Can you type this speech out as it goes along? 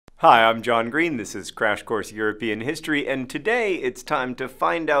Hi, I'm John Green. This is Crash Course European History, and today it's time to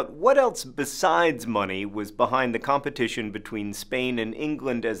find out what else besides money was behind the competition between Spain and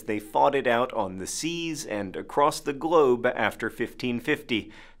England as they fought it out on the seas and across the globe after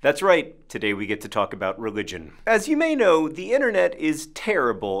 1550. That's right, today we get to talk about religion. As you may know, the internet is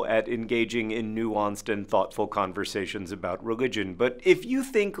terrible at engaging in nuanced and thoughtful conversations about religion, but if you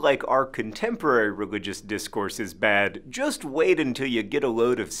think like our contemporary religious discourse is bad, just wait until you get a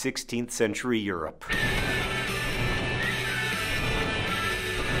load of 16th century Europe.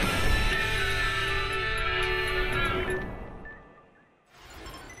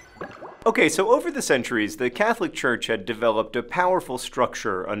 Okay, so over the centuries, the Catholic Church had developed a powerful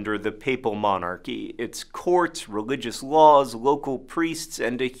structure under the papal monarchy. Its courts, religious laws, local priests,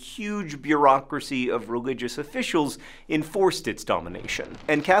 and a huge bureaucracy of religious officials enforced its domination.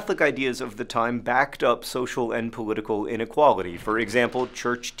 And Catholic ideas of the time backed up social and political inequality. For example,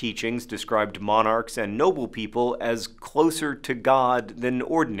 church teachings described monarchs and noble people as closer to God than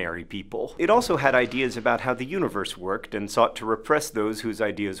ordinary people. It also had ideas about how the universe worked and sought to repress those whose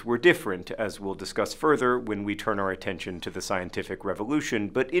ideas were different, as we'll discuss further when we turn our attention to the scientific revolution.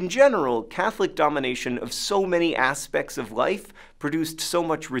 But in general, Catholic domination of so many aspects of life produced so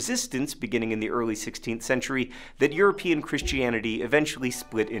much resistance beginning in the early 16th century that European Christianity eventually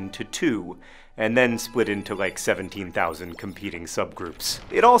split into two, and then split into like 17,000 competing subgroups.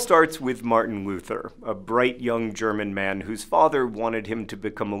 It all starts with Martin Luther, a bright young German man whose father wanted him to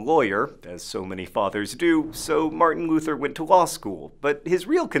become a lawyer, as so many fathers do, so Martin Luther went to law school. But his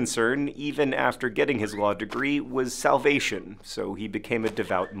real concern, even after getting his law degree, was salvation, so he became a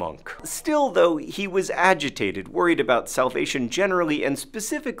devout monk. Still, though, he was agitated, worried about salvation generally, and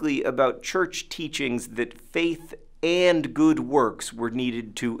specifically about church teachings that faith and good works were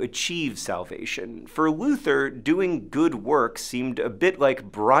needed to achieve salvation. For Luther, doing good works seemed a bit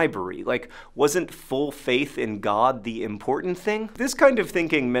like bribery, like wasn't full faith in God the important thing? This kind of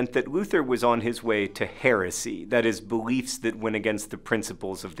thinking meant that Luther was on his way to heresy, that is, beliefs that went against the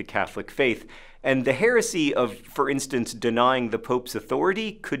principles of the Catholic faith. And the heresy of, for instance, denying the Pope's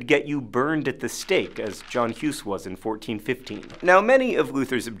authority could get you burned at the stake, as John Hus was in 1415. Now, many of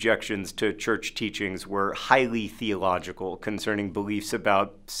Luther's objections to church teachings were highly theological, concerning beliefs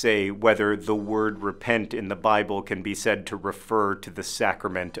about, say, whether the word repent in the Bible can be said to refer to the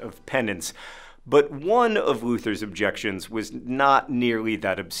sacrament of penance. But one of Luther's objections was not nearly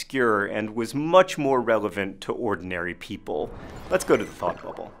that obscure and was much more relevant to ordinary people. Let's go to the thought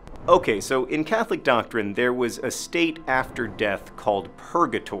bubble. Okay, so in Catholic doctrine, there was a state after death called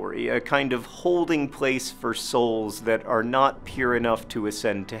purgatory, a kind of holding place for souls that are not pure enough to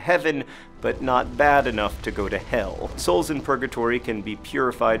ascend to heaven, but not bad enough to go to hell. Souls in purgatory can be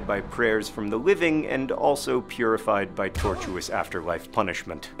purified by prayers from the living and also purified by tortuous afterlife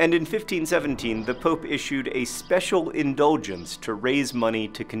punishment. And in 1517, the Pope issued a special indulgence to raise money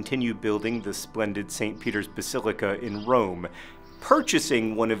to continue building the splendid St. Peter's Basilica in Rome.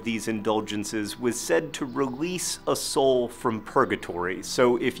 Purchasing one of these indulgences was said to release a soul from purgatory,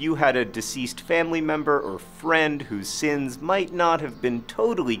 so if you had a deceased family member or friend whose sins might not have been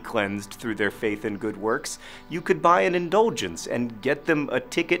totally cleansed through their faith and good works, you could buy an indulgence and get them a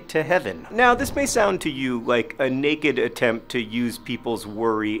ticket to heaven. Now, this may sound to you like a naked attempt to use people's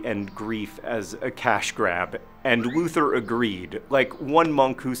worry and grief as a cash grab, and Luther agreed. Like, one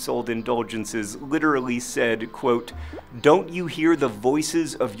monk who sold indulgences literally said, quote, "Don't you hear the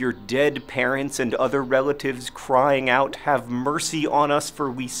voices of your dead parents and other relatives crying out, 'Have mercy on us,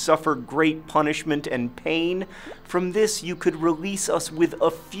 for we suffer great punishment and pain'? From this you could release us with a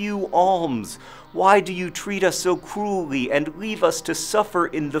few alms. Why do you treat us so cruelly and leave us to suffer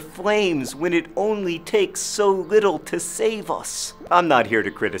in the flames when it only takes so little to save us?" I'm not here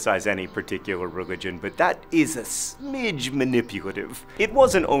to criticize any particular religion, but that is a smidge manipulative. It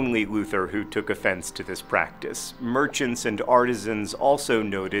wasn't only Luther who took offense to this practice. Merchants and artisans also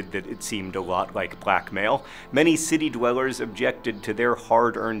noted that it seemed a lot like blackmail. Many city dwellers objected to their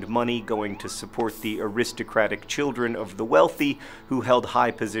hard-earned money going to support the aristocratic children of the wealthy who held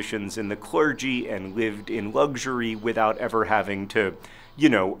high positions in the clergy and lived in luxury without ever having to,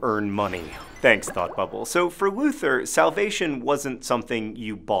 earn money. Thanks, Thought Bubble. So for Luther, salvation wasn't something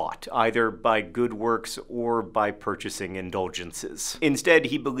you bought, either by good works or by purchasing indulgences. Instead,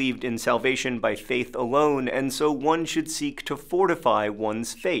 he believed in salvation by faith alone, and so one should seek to fortify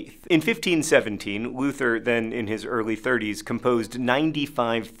one's faith. In 1517, Luther, then in his early 30s, composed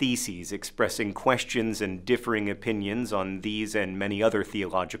 95 theses expressing questions and differing opinions on these and many other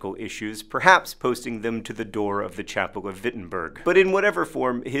theological issues, perhaps posting them to the door of the chapel of Wittenberg. But in whatever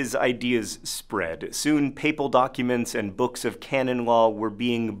reform, his ideas spread. Soon, papal documents and books of canon law were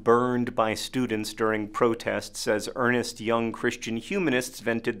being burned by students during protests as earnest young Christian humanists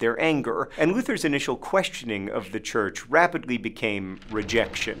vented their anger, and Luther's initial questioning of the church rapidly became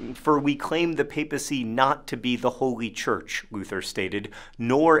rejection. "For we claim the papacy not to be the Holy Church," Luther stated,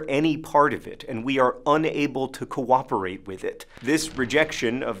 "nor any part of it, and we are unable to cooperate with it." This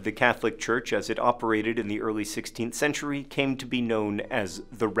rejection of the Catholic Church as it operated in the early 16th century came to be known as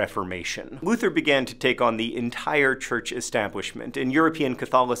the Reformation. Luther began to take on the entire church establishment. In European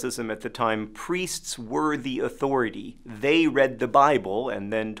Catholicism at the time, priests were the authority. They read the Bible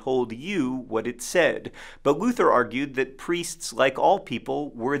and then told you what it said. But Luther argued that priests, like all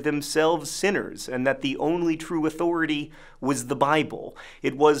people, were themselves sinners, and that the only true authority was the Bible.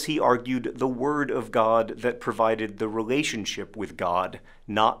 It was, he argued, the Word of God that provided the relationship with God,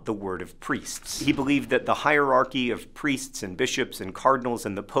 not the word of priests. He believed that the hierarchy of priests and bishops and cardinals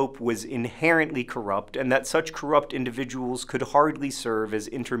and the Pope was inherently corrupt, and that such corrupt individuals could hardly serve as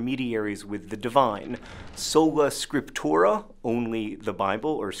intermediaries with the divine. Sola Scriptura, only the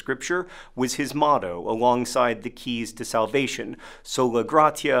Bible or Scripture, was his motto, alongside the keys to salvation, sola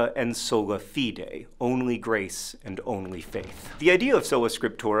gratia and sola fide, only grace and only faith. The idea of sola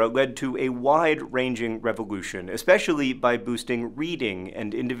scriptura led to a wide-ranging revolution, especially by boosting reading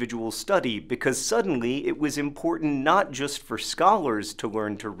and individual study, because suddenly it was important not just for scholars to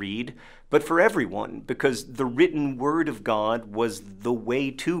learn to read, but for everyone, because the written word of God was the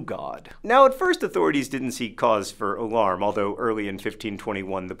way to God. Now, at first, authorities didn't see cause for alarm, although early in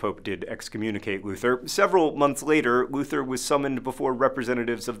 1521 the Pope did excommunicate Luther. Several months later, Luther was summoned before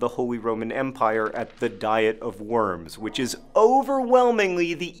representatives of the Holy Roman Empire at the Diet of Worms, which is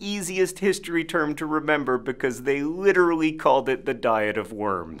overwhelmingly the easiest history term to remember because they literally called it the Diet of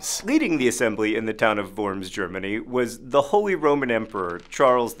Worms. Leading the assembly in the town of Worms, Germany, was the Holy Roman Emperor,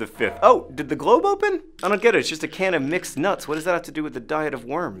 Charles V. Oh, did the globe open? I don't get it. It's just a can of mixed nuts. What does that have to do with the Diet of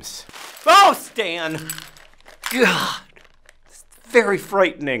Worms? Oh, Stan! God! It's very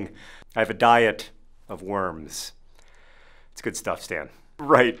frightening. I have a diet of worms. It's good stuff, Stan.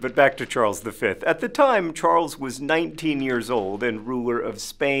 Right, but back to Charles V. At the time, Charles was 19 years old and ruler of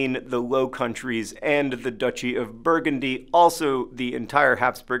Spain, the Low Countries, and the Duchy of Burgundy, also the entire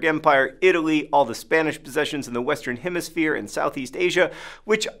Habsburg Empire, Italy, all the Spanish possessions in the Western Hemisphere and Southeast Asia,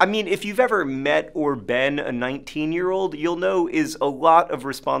 which, I mean, if you've ever met or been a 19-year-old, you'll know is a lot of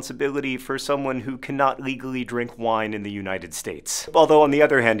responsibility for someone who cannot legally drink wine in the United States. Although, on the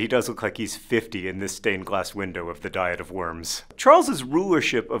other hand, he does look like he's 50 in this stained glass window of the Diet of Worms. Charles's rulership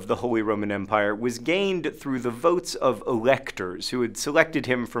of the Holy Roman Empire was gained through the votes of electors who had selected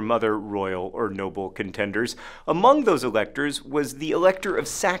him from other royal or noble contenders. Among those electors was the Elector of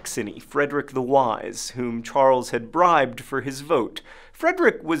Saxony, Frederick the Wise, whom Charles had bribed for his vote.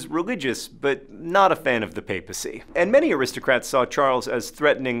 Frederick was religious, but not a fan of the papacy. And many aristocrats saw Charles as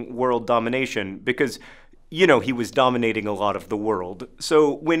threatening world domination because, you know, he was dominating a lot of the world.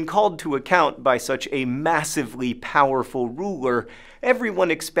 So when called to account by such a massively powerful ruler, everyone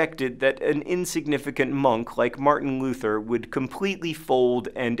expected that an insignificant monk like Martin Luther would completely fold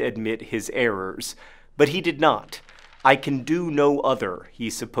and admit his errors. But he did not. "I can do no other," he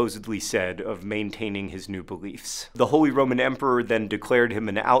supposedly said, of maintaining his new beliefs. The Holy Roman Emperor then declared him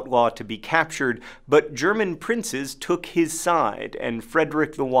an outlaw to be captured, but German princes took his side, and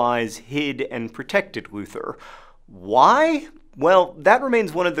Frederick the Wise hid and protected Luther. Why? Well, that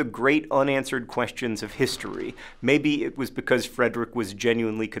remains one of the great unanswered questions of history. Maybe it was because Frederick was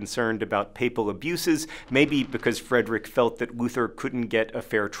genuinely concerned about papal abuses, maybe because Frederick felt that Luther couldn't get a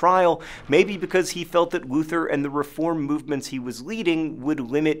fair trial, maybe because he felt that Luther and the reform movements he was leading would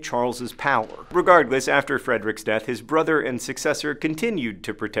limit Charles's power. Regardless, after Frederick's death, his brother and successor continued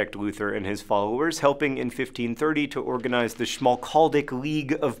to protect Luther and his followers, helping in 1530 to organize the Schmalkaldic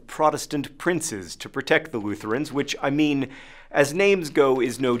League of Protestant Princes to protect the Lutherans, which, I mean, as names go,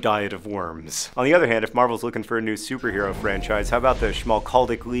 is no Diet of Worms. On the other hand, if Marvel's looking for a new superhero franchise, how about the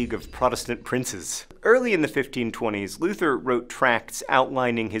Schmalkaldic League of Protestant Princes? Early in the 1520s, Luther wrote tracts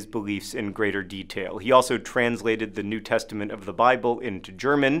outlining his beliefs in greater detail. He also translated the New Testament of the Bible into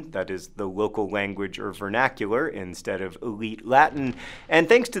German, that is, the local language or vernacular, instead of elite Latin, and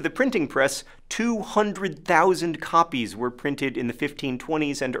thanks to the printing press, 200,000 copies were printed in the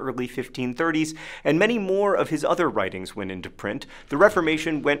 1520s and early 1530s, and many more of his other writings went into print. The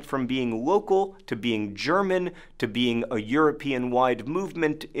Reformation went from being local to being German to being a European-wide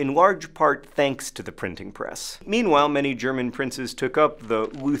movement, in large part thanks to the the printing press. Meanwhile, many German princes took up the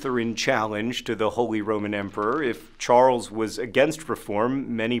Lutheran challenge to the Holy Roman Emperor. If Charles was against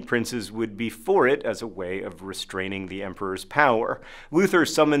reform, many princes would be for it as a way of restraining the emperor's power. Luther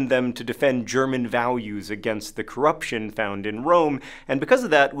summoned them to defend German values against the corruption found in Rome, and because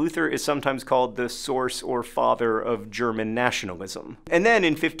of that, Luther is sometimes called the source or father of German nationalism. And then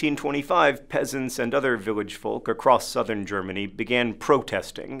in 1525, peasants and other village folk across southern Germany began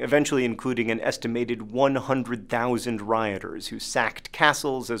protesting, eventually including an estimated 100,000 rioters who sacked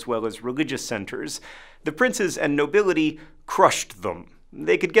castles as well as religious centers. The princes and nobility crushed them.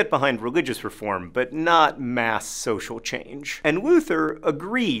 They could get behind religious reform, but not mass social change. And Luther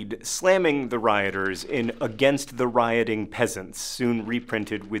agreed, slamming the rioters in Against the Rioting Peasants, soon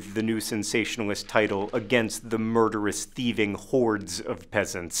reprinted with the new sensationalist title Against the Murderous Thieving Hordes of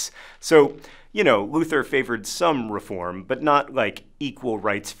Peasants. So, you know, Luther favored some reform, but not like equal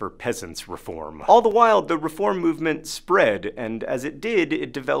rights for peasants reform. All the while, the reform movement spread, and as it did,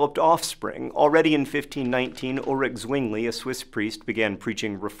 it developed offspring. Already in 1519, Ulrich Zwingli, a Swiss priest, began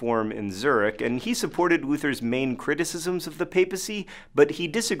preaching reform in Zurich, and he supported Luther's main criticisms of the papacy, but he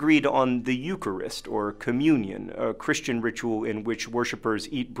disagreed on the Eucharist, or communion, a Christian ritual in which worshippers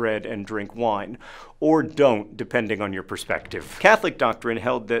eat bread and drink wine, or don't, depending on your perspective. Catholic doctrine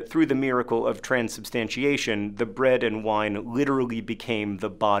held that through the miracle of transubstantiation, the bread and wine literally became the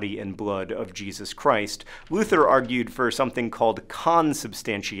body and blood of Jesus Christ. Luther argued for something called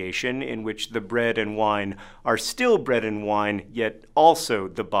consubstantiation, in which the bread and wine are still bread and wine, yet also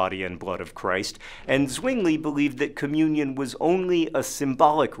the body and blood of Christ. And Zwingli believed that communion was only a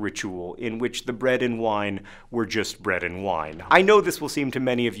symbolic ritual in which the bread and wine were just bread and wine. I know this will seem to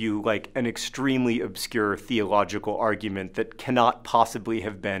many of you like an extremely obscure theological argument that cannot possibly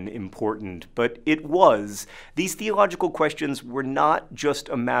have been important, but it was. These theological questions were not just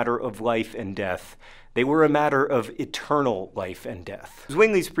a matter of life and death. They were a matter of eternal life and death.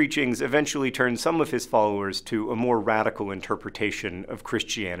 Zwingli's preachings eventually turned some of his followers to a more radical interpretation of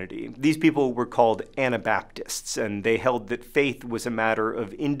Christianity. These people were called Anabaptists, and they held that faith was a matter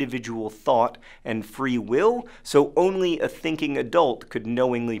of individual thought and free will, so only a thinking adult could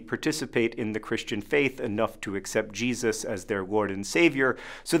knowingly participate in the Christian faith enough to accept Jesus as their Lord and Savior.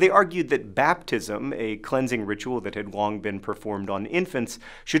 So they argued that baptism, a cleansing ritual that had long been performed on infants,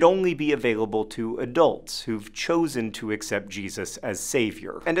 should only be available to adults who've chosen to accept Jesus as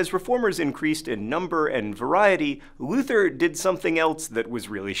Savior. And as reformers increased in number and variety, Luther did something else that was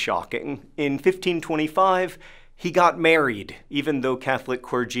really shocking. In 1525, he got married, even though Catholic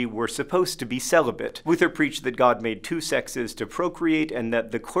clergy were supposed to be celibate. Luther preached that God made two sexes to procreate and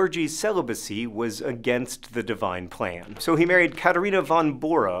that the clergy's celibacy was against the divine plan. So he married Katharina von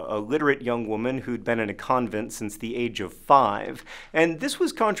Bora, a literate young woman who'd been in a convent since the age of 5. And this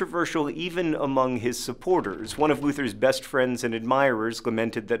was controversial even among his supporters. One of Luther's best friends and admirers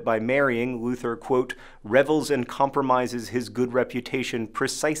lamented that by marrying, Luther, quote, revels and compromises his good reputation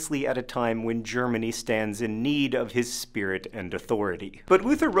precisely at a time when Germany stands in need of his spirit and authority. But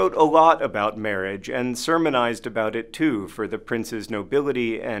Luther wrote a lot about marriage and sermonized about it too for the prince's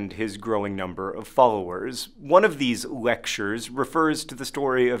nobility and his growing number of followers. One of these lectures refers to the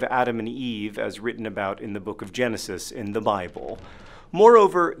story of Adam and Eve as written about in the book of Genesis in the Bible.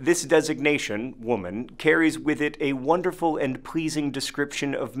 Moreover, this designation, woman, carries with it a wonderful and pleasing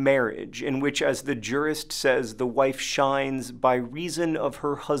description of marriage, in which, as the jurist says, the wife shines by reason of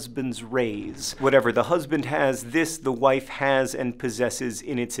her husband's rays. Whatever the husband has, this the wife has and possesses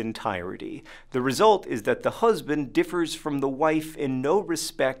in its entirety. The result is that the husband differs from the wife in no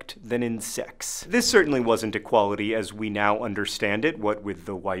respect than in sex. This certainly wasn't equality as we now understand it, what with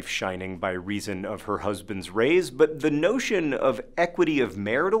the wife shining by reason of her husband's rays, but the notion of equity of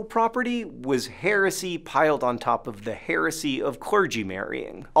marital property was heresy piled on top of the heresy of clergy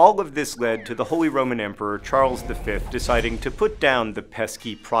marrying. All of this led to the Holy Roman Emperor Charles V deciding to put down the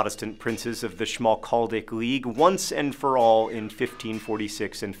pesky Protestant princes of the Schmalkaldic League once and for all in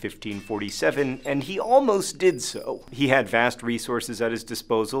 1546 and 1547, and he almost did so. He had vast resources at his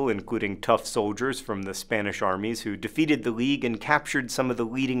disposal, including tough soldiers from the Spanish armies who defeated the League and captured some of the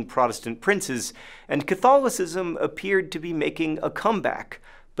leading Protestant princes, and Catholicism appeared to be making a comeback.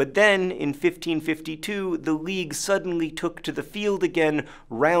 But then, in 1552, the League suddenly took to the field again,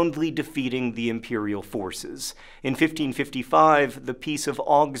 roundly defeating the imperial forces. In 1555, the Peace of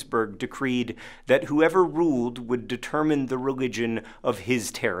Augsburg decreed that whoever ruled would determine the religion of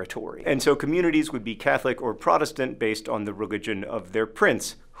his territory. And so communities would be Catholic or Protestant based on the religion of their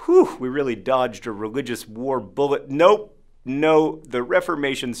prince. Whew, we really dodged a religious war bullet. Nope. No, the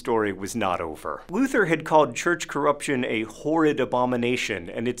Reformation story was not over. Luther had called church corruption a horrid abomination,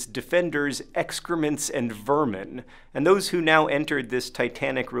 and its defenders excrements and vermin. And those who now entered this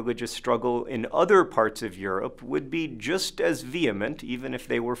titanic religious struggle in other parts of Europe would be just as vehement, even if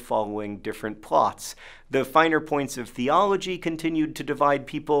they were following different plots. The finer points of theology continued to divide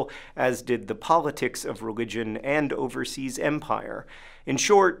people, as did the politics of religion and overseas empire. In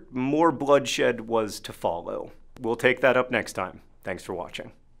short, more bloodshed was to follow. We'll take that up next time. Thanks for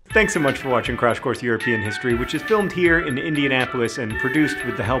watching. Thanks so much for watching Crash Course European History, which is filmed here in Indianapolis and produced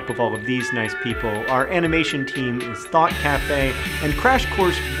with the help of all of these nice people. Our animation team is Thought Cafe, and Crash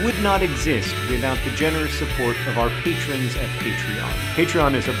Course would not exist without the generous support of our patrons at Patreon.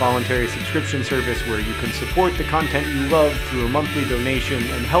 Patreon is a voluntary subscription service where you can support the content you love through a monthly donation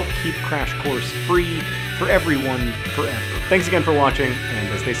and help keep Crash Course free for everyone forever. Thanks again for watching, and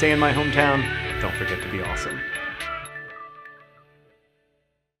as they say in my hometown, don't forget to be awesome.